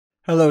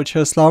Hello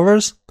chess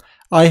lovers,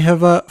 I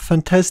have a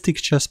fantastic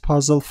chess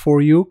puzzle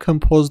for you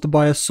composed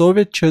by a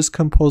Soviet chess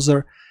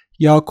composer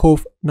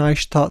Vladimir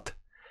Neishtadt.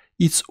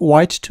 It's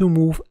white to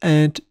move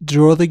and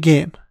draw the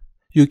game.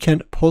 You can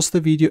pause the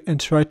video and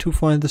try to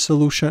find the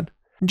solution.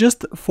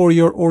 Just for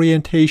your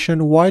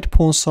orientation, white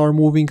pawns are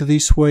moving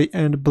this way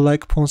and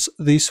black pawns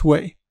this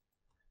way.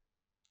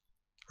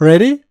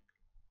 Ready?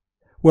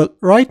 Well,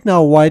 right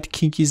now white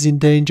king is in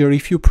danger.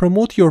 If you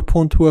promote your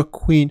pawn to a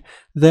queen,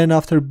 then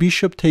after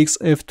bishop takes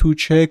f2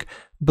 check,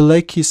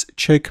 black is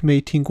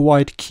checkmating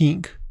white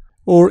king.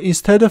 Or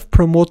instead of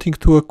promoting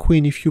to a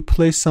queen, if you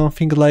play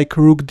something like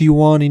rook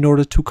d1 in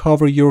order to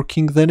cover your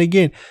king, then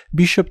again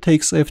bishop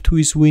takes f2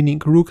 is winning,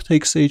 rook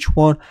takes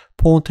h1,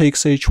 pawn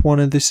takes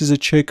h1, and this is a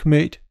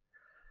checkmate.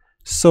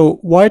 So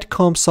white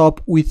comes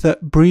up with a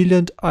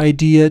brilliant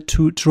idea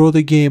to draw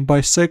the game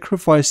by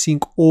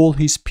sacrificing all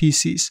his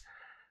pieces.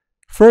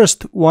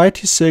 First,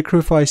 white is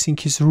sacrificing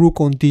his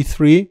rook on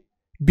d3,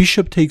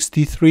 bishop takes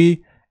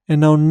d3,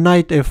 and now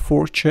knight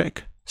f4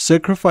 check,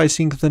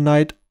 sacrificing the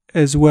knight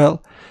as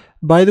well.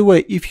 By the way,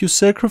 if you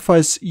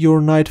sacrifice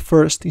your knight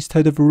first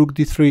instead of rook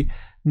d3,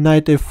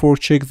 knight f4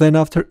 check, then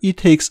after e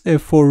takes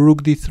f4,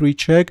 rook d3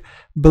 check,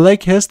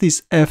 black has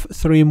this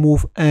f3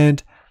 move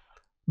and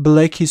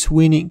black is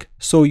winning.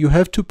 So you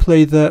have to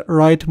play the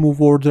right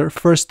move order.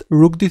 First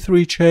rook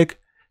d3 check,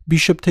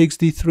 bishop takes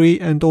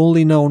d3, and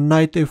only now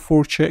knight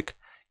f4 check.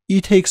 E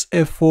takes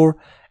f4,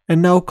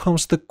 and now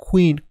comes the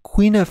queen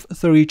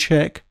f3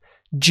 check,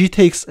 g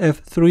takes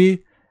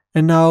f3,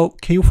 and now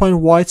can you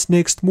find white's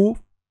next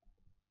move?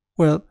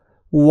 Well,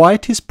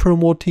 white is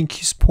promoting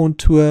his pawn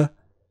to a,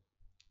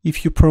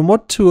 if you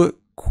promote to a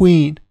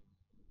queen,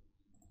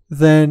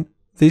 then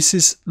this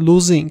is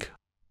losing.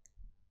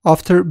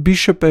 After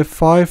bishop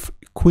f5,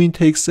 queen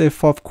takes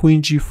f5,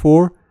 queen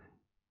g4,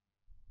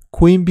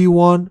 queen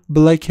b1,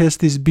 black has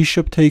this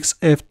bishop takes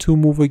f2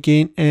 move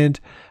again, and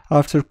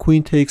after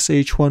queen takes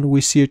h1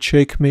 we see a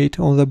checkmate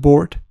on the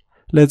board.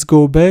 Let's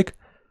go back.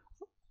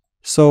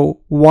 So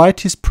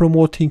white is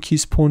promoting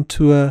his pawn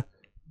to a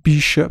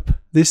bishop.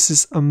 This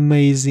is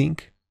amazing.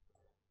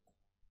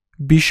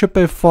 Bishop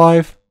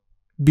f5,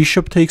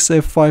 bishop takes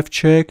f5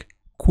 check,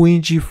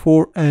 queen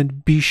g4,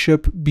 and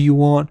bishop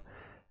b1.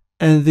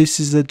 And this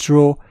is a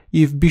draw.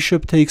 If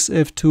bishop takes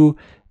f2,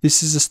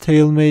 this is a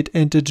stalemate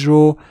and a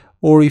draw.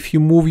 Or if you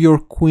move your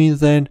queen,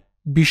 then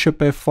bishop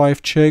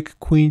f5 check,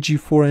 queen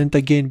g4, and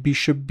again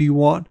bishop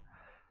b1.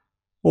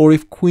 Or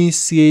if queen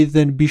c8,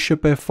 then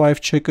bishop f5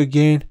 check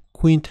again,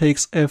 queen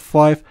takes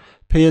f5.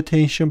 Pay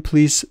attention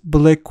please,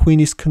 black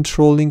queen is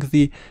controlling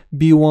the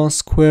b1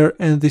 square,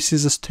 and this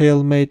is a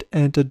stalemate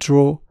and a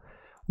draw.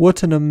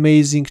 What an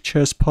amazing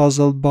chess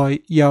puzzle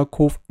by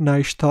Vladimir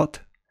Neishtadt.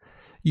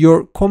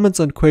 Your comments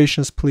and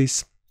questions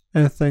please,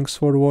 and thanks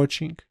for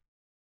watching.